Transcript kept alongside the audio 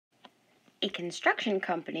A construction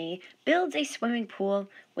company builds a swimming pool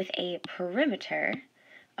with a perimeter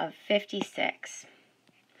of 56.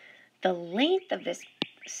 The length of this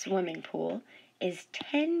swimming pool is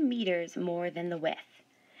 10 meters more than the width.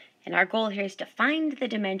 And our goal here is to find the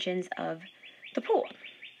dimensions of the pool.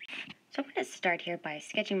 So I'm going to start here by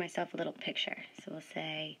sketching myself a little picture. So we'll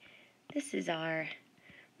say this is our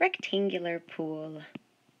rectangular pool.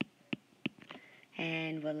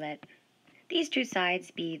 And we'll let these two sides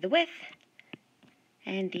be the width.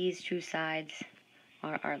 And these two sides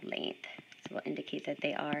are our length. So we'll indicate that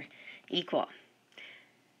they are equal.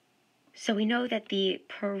 So we know that the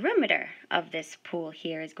perimeter of this pool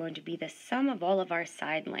here is going to be the sum of all of our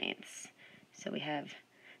side lengths. So we have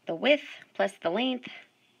the width plus the length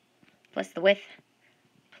plus the width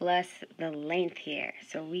plus the length here.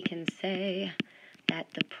 So we can say that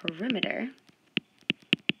the perimeter,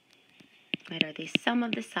 right, or the sum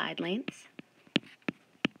of the side lengths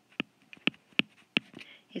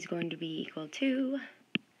is going to be equal to,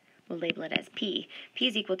 we'll label it as P. P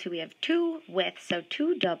is equal to, we have 2 widths, so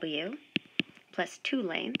 2W plus 2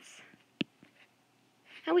 lengths.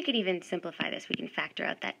 And we could even simplify this. We can factor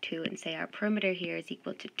out that 2 and say our perimeter here is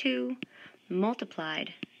equal to 2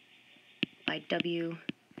 multiplied by W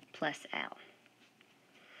plus L.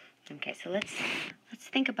 Okay, so let's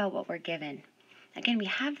think about what we're given. Again, we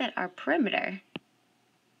have that our perimeter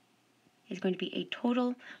is going to be a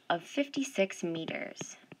total of 56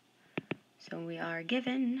 meters. So we are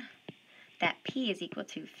given that P is equal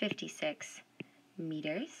to 56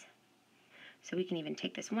 meters. So we can even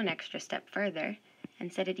take this one extra step further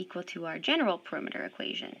and set it equal to our general perimeter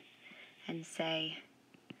equation and say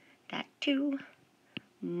that 2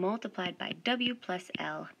 multiplied by W plus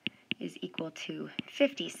L is equal to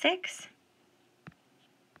 56.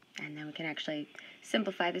 And then we can actually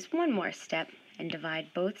simplify this one more step and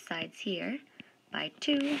divide both sides here by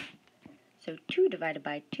 2. So 2 divided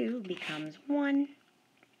by 2 becomes 1.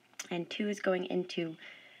 And 2 is going into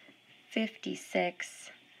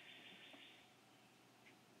 56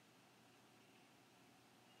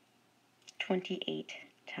 28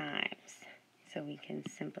 times. So we can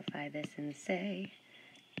simplify this and say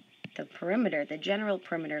the perimeter, the general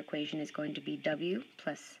perimeter equation is going to be W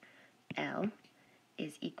plus L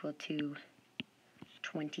is equal to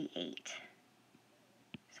 28.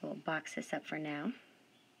 So we'll box this up for now.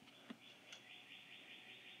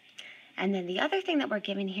 And then the other thing that we're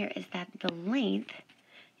given here is that the length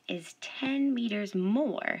is 10 meters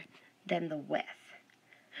more than the width.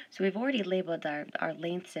 So we've already labeled our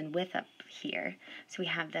lengths and width up here. So we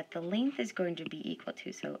have that the length is going to be equal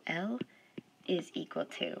to, so L is equal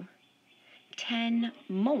to 10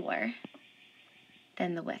 more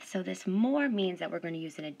than the width. So this more means that we're going to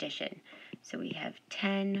use an addition. So we have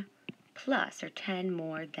 10 plus, or 10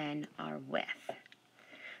 more than our width.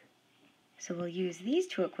 So we'll use these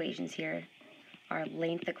two equations here, our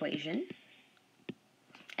length equation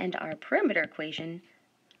and our perimeter equation,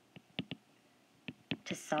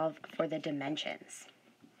 to solve for the dimensions.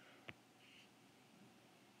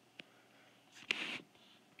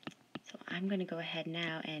 So I'm going to go ahead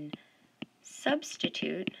now and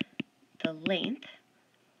substitute the length,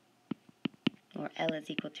 or L is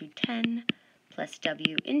equal to 10 plus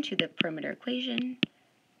W, into the perimeter equation,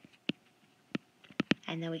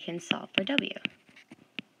 and then we can solve for W.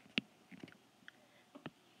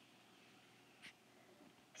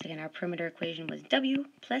 So again, our perimeter equation was W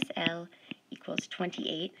plus L equals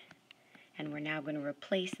 28, and we're now going to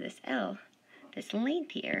replace this L, this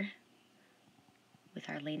length here, with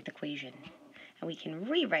our length equation. And we can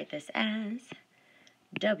rewrite this as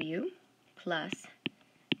W plus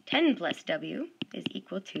 10 plus W is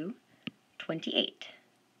equal to 28.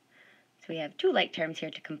 So we have two like terms here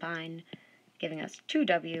to combine, giving us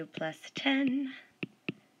 2W plus 10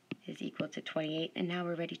 is equal to 28, and now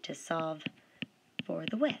we're ready to solve for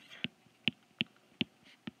the width.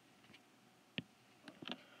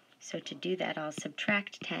 So to do that, I'll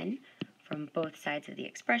subtract 10 from both sides of the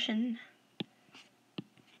expression.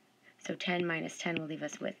 So 10 minus 10 will leave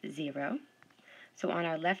us with 0. So on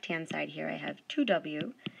our left-hand side here, I have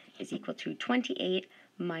 2W is equal to 28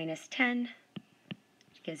 minus 10,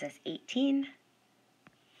 which gives us 18.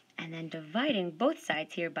 And then dividing both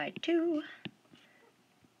sides here by 2,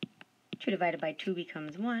 2 divided by 2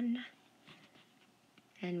 becomes 1.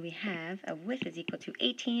 And we have a width is equal to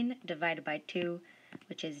 18 divided by 2,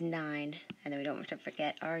 which is 9. And then we don't have to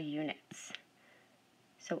forget our units.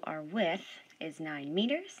 So our width is 9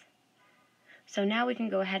 meters. So now we can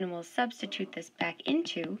go ahead and we'll substitute this back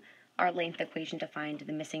into our length equation to find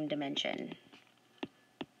the missing dimension.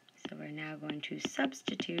 So we're now going to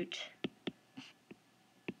substitute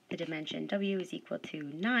the dimension W is equal to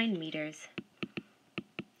 9 meters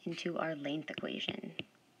into our length equation.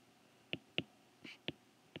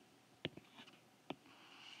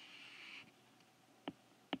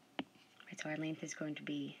 So our length is going to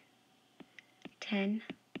be 10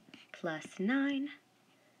 plus 9,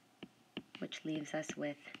 which leaves us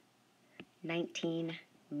with 19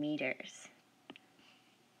 meters.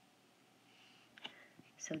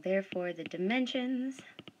 So therefore the dimensions,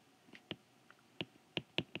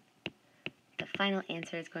 the final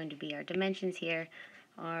answer is going to be, our dimensions here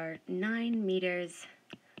are 9 meters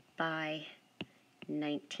by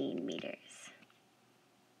 19 meters.